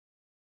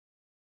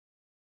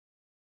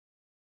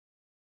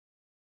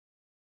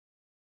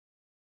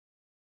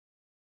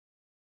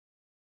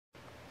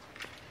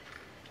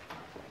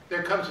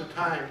There comes a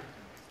time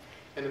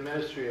in the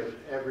ministry of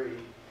every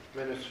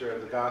minister of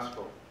the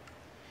gospel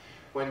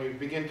when you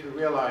begin to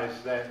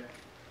realize that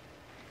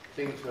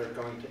things are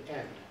going to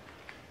end,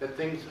 that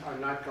things are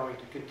not going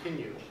to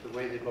continue the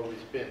way they've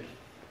always been.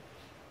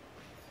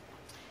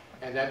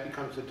 And that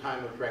becomes a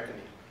time of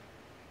reckoning.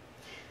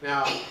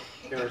 Now,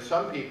 there are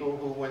some people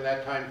who, when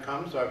that time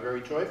comes, are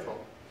very joyful,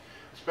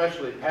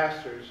 especially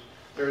pastors.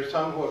 There are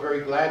some who are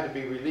very glad to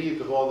be relieved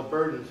of all the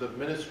burdens of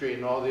ministry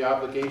and all the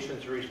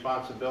obligations and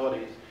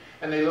responsibilities.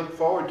 And they look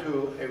forward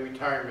to a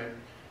retirement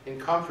in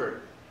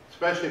comfort,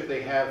 especially if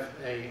they have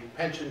a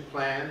pension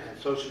plan and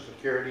Social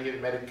Security and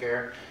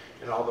Medicare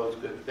and all those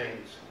good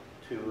things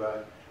to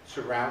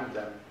surround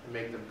them and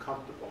make them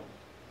comfortable.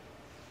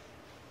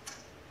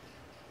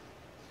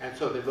 And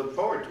so they look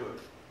forward to it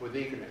with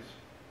eagerness.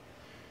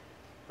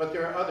 But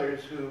there are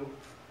others who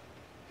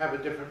have a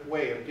different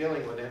way of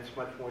dealing with it. It's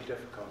much more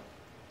difficult.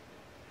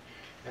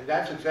 And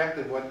that's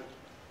exactly what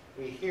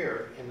we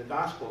hear in the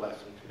gospel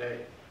lesson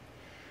today.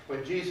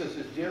 When Jesus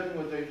is dealing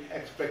with the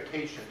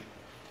expectation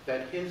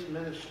that his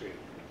ministry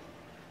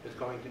is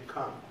going to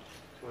come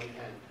to an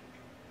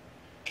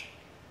end.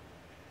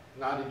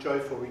 Not a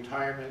joyful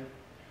retirement,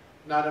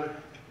 not a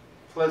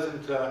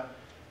pleasant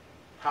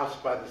house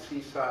by the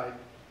seaside,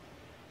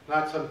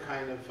 not some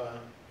kind of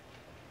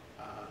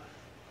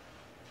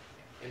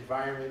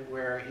environment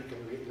where he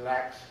can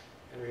relax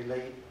and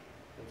relate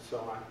and so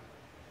on.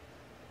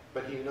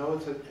 But he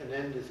knows that an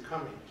end is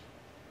coming.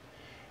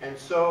 And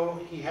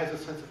so he has a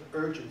sense of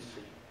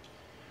urgency,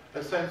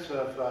 a sense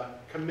of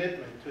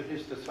commitment to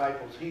his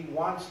disciples. He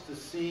wants to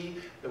see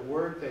the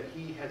work that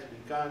he has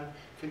begun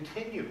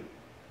continue.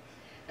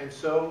 And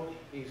so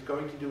he's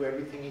going to do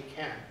everything he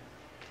can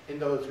in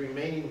those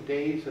remaining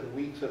days and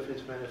weeks of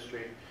his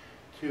ministry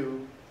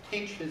to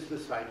teach his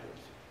disciples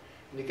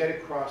and to get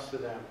across to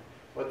them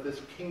what this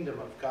kingdom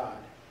of God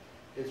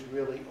is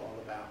really all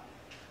about.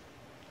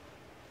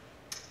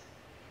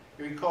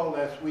 You recall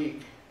last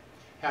week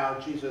how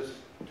Jesus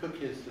took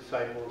his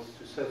disciples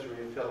to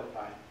Caesarea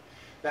Philippi,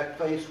 that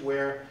place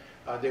where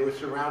they were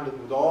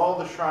surrounded with all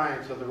the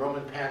shrines of the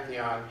Roman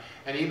pantheon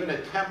and even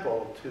a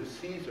temple to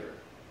Caesar.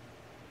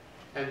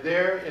 And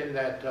there in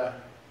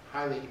that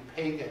highly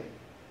pagan,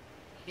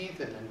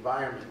 heathen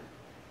environment,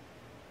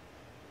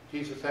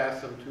 Jesus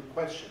asked them two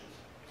questions.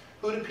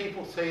 Who do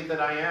people say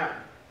that I am?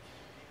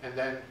 And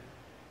then,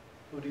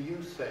 who do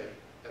you say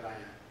that I am?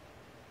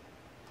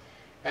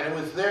 And it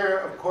was there,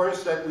 of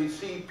course, that we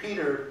see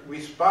Peter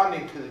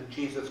responding to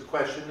Jesus'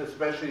 question,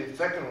 especially the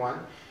second one.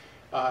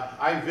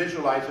 I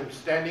visualize him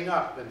standing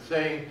up and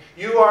saying,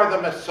 "You are the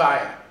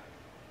Messiah."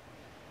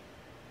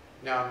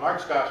 Now, in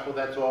Mark's Gospel,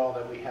 that's all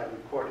that we have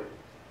recorded.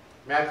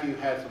 Matthew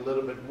has a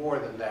little bit more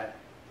than that.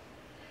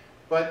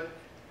 But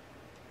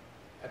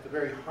at the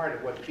very heart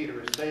of what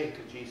Peter is saying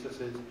to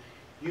Jesus is,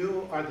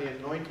 you are the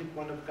anointed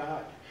one of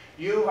God.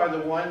 You are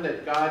the one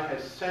that God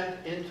has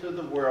sent into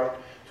the world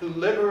to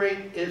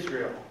liberate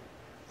Israel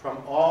from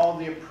all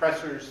the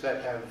oppressors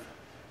that have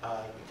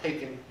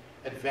taken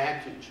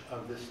advantage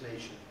of this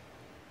nation.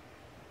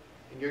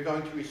 And you're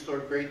going to restore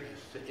greatness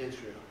to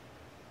Israel.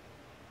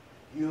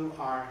 You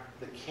are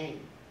the king,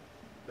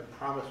 the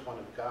promised one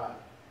of God.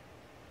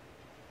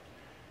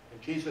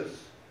 And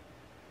Jesus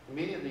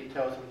immediately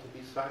tells him to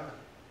be silent.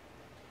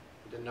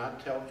 He did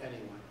not tell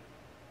anyone.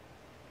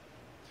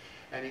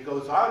 And he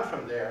goes on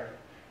from there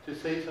to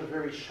say some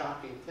very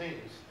shocking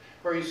things,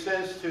 where he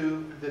says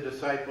to the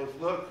disciples,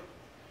 look,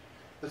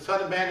 the Son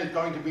of Man is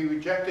going to be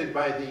rejected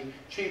by the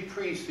chief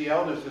priests, the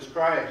elders, the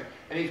scribes,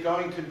 and he's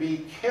going to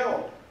be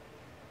killed.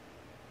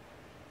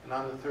 And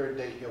on the third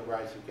day he'll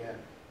rise again.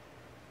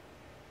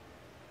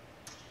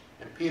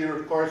 And Peter,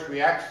 of course,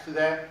 reacts to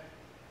that.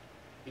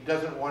 He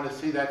doesn't want to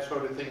see that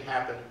sort of thing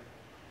happen.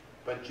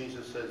 But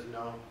Jesus says,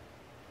 no,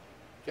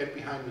 get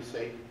behind me,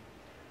 Satan.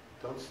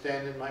 Don't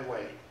stand in my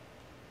way,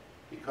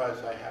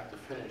 because I have to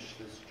finish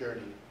this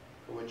journey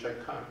for which I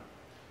come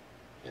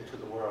into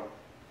the world.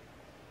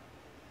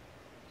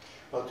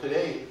 Well,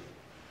 today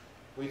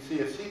we see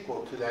a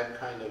sequel to that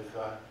kind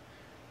of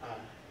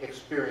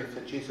experience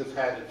that Jesus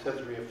had at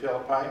Caesarea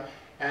Philippi.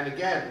 And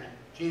again,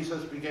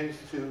 Jesus begins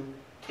to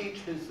teach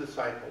his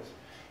disciples.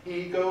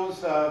 He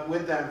goes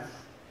with them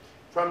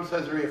from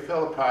Caesarea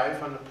Philippi,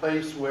 from the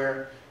place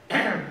where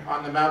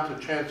on the Mount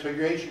of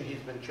Transfiguration he's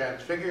been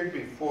transfigured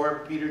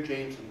before Peter,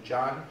 James, and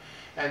John.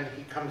 And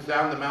he comes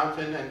down the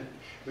mountain and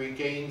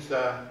regains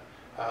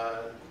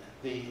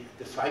the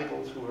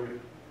disciples who were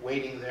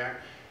waiting there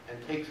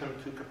and takes them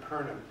to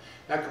Capernaum.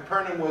 Now,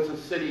 Capernaum was a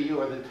city,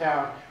 or the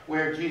town,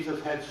 where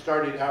Jesus had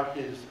started out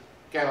his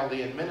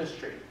Galilean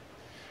ministry.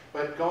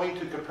 But going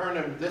to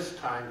Capernaum this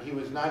time, he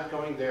was not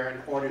going there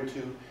in order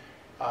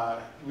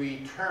to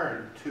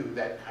return to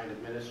that kind of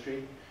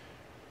ministry,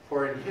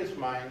 for in his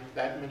mind,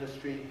 that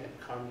ministry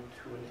had come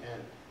to an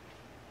end.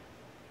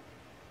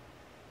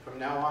 From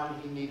now on,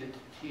 he needed to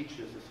teach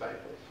his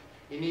disciples.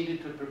 He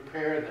needed to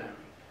prepare them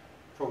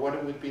for what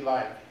it would be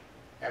like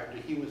after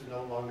he was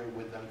no longer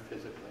with them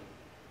physically.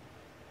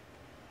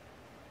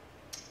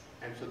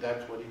 And so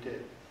that's what he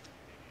did.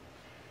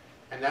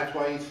 And that's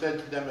why he said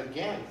to them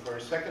again, for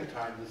a second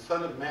time, the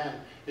Son of Man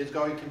is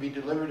going to be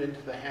delivered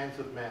into the hands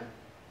of men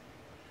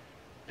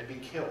and be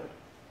killed.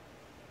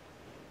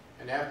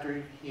 And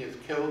after he is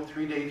killed,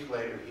 3 days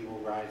later, he will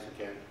rise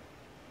again.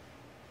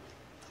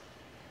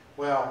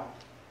 Well,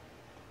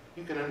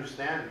 you can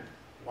understand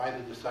why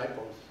the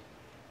disciples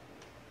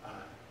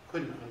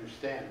couldn't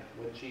understand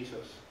what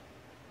Jesus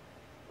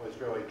was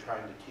really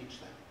trying to teach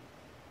them.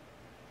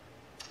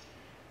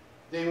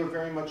 They were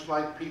very much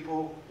like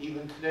people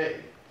even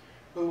today,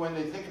 who when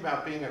they think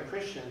about being a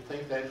Christian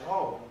think that,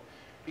 oh,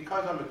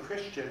 because I'm a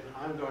Christian,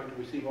 I'm going to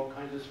receive all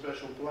kinds of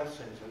special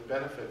blessings and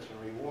benefits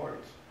and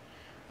rewards.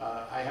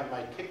 I have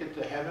my ticket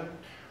to heaven.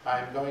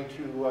 I'm going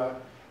to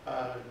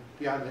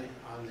be on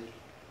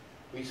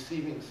the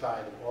receiving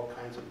side of all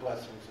kinds of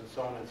blessings and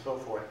so on and so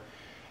forth.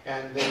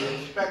 And they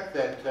expect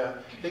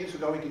that things are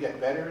going to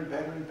get better and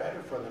better and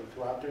better for them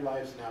throughout their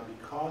lives now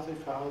because they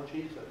follow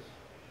Jesus.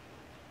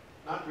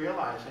 Not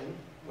realizing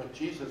what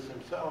Jesus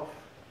himself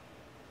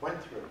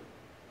went through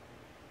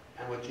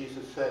and what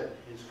Jesus said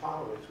his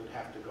followers would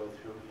have to go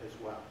through as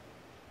well.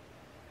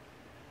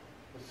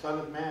 The Son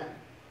of Man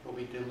will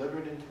be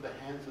delivered into the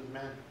hands of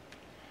men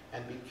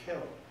and be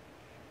killed.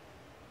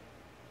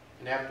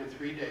 And after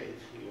 3 days,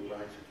 he will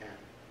rise again.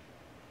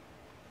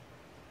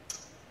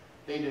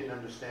 They didn't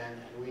understand,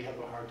 and we have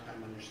a hard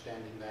time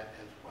understanding that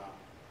as well.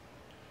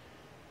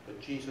 But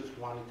Jesus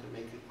wanted to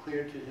make it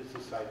clear to his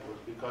disciples,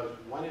 because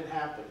when it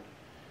happened,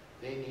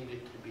 they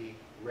needed to be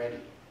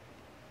ready.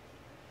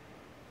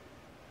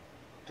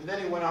 And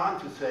then he went on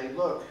to say,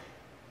 look,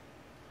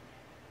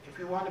 if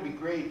you want to be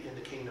great in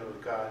the kingdom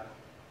of God,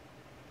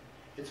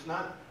 it's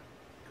not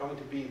going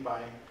to be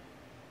by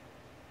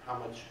how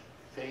much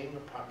fame or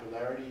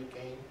popularity you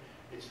gain.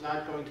 It's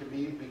not going to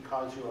be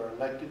because you are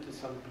elected to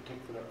some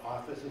particular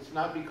office. It's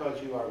not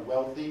because you are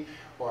wealthy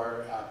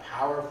or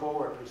powerful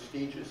or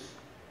prestigious.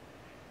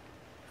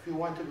 If you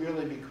want to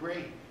really be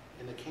great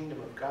in the kingdom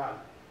of God,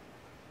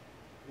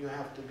 you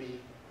have to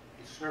be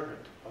a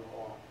servant of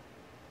all.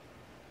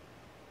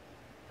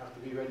 You have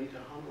to be ready to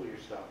humble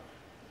yourself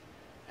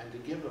and to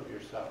give of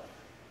yourself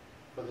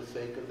for the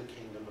sake of the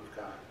kingdom of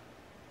God.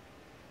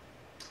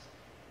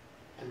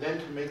 And then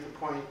to make the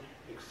point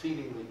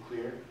exceedingly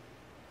clear,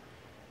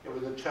 there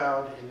was a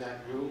child in that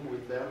room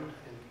with them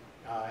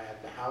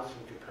at the house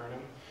in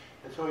Capernaum.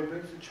 And so he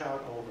brings the child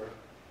over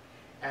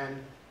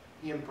and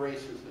he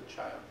embraces the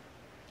child.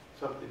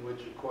 Something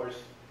which, of course,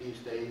 these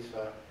days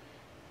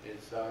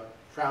is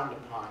frowned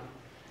upon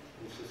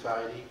in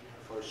society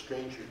for a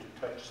stranger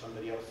to touch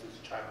somebody else's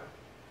child.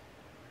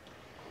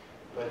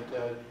 But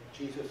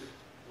Jesus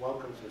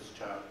welcomes this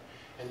child.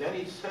 And then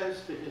he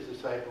says to his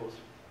disciples,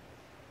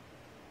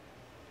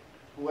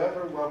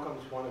 whoever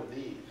welcomes one of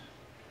these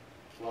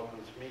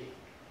welcomes me.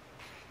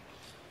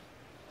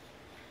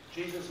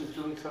 Jesus is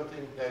doing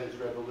something that is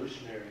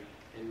revolutionary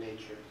in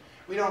nature.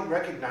 We don't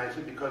recognize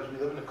it because we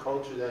live in a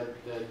culture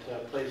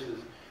that places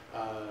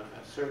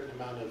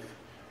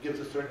gives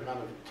a certain amount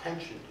of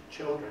attention to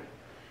children,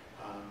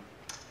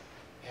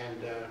 and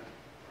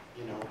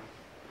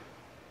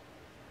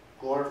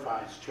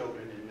glorifies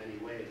children in many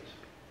ways.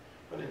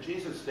 But in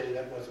Jesus' day,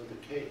 that wasn't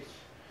the case.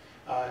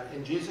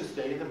 In Jesus'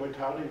 day, the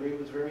mortality rate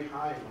was very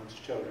high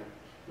amongst children.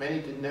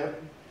 Many did not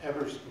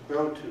ever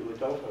grow to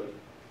adulthood.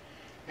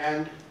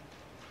 And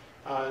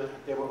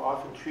they were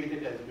often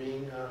treated as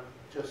being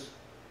just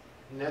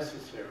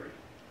necessary,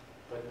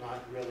 but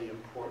not really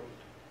important.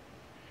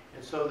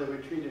 And so they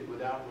were treated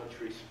without much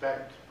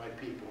respect by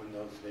people in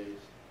those days.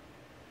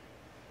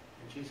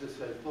 And Jesus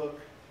says, look,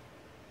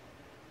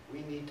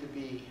 we need to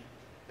be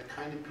the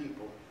kind of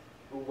people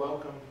who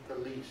welcome the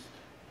least,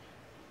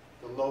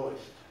 the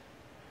lowest,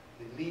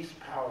 the least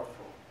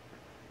powerful,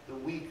 the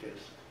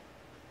weakest,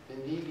 the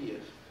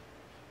neediest,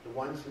 the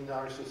ones in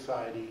our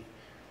society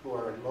who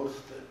are in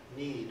most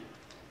need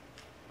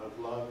of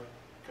love,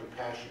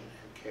 compassion,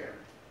 and care.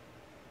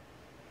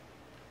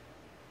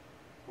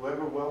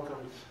 Whoever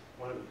welcomes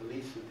one of the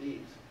least of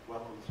these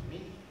welcomes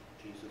me,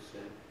 Jesus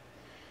said.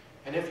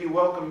 And if you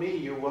welcome me,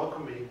 you're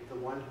welcoming the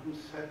one who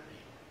sent me.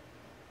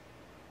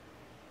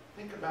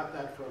 Think about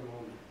that for a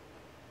moment.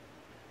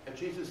 And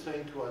Jesus is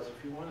saying to us,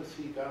 if you want to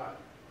see God,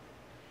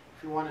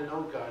 if you want to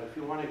know God, if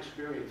you want to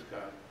experience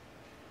God,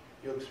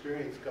 you'll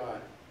experience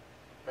God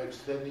by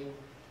extending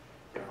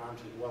your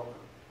arms in welcome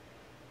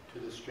to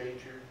the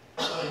stranger,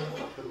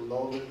 to the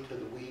lowly, to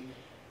the weak,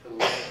 to the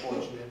less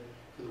fortunate,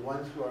 to the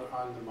ones who are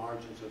on the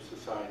margins of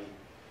society,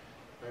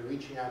 by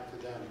reaching out to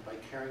them, by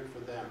caring for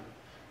them,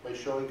 by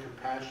showing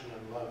compassion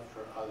and love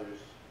for others.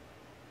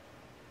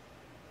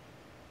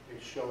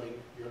 You're showing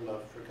your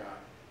love for God.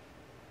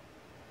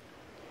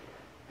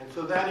 And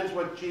so that is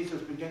what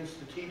Jesus begins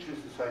to teach his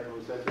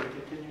disciples as they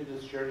continue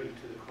this journey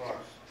to the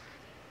cross.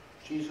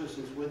 Jesus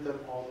is with them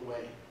all the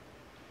way.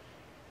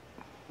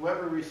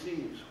 Whoever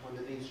receives one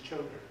of these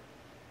children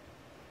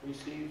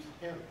receives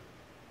him.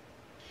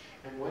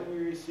 And when we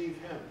receive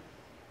him,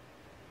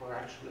 we're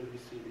actually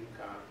receiving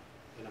God.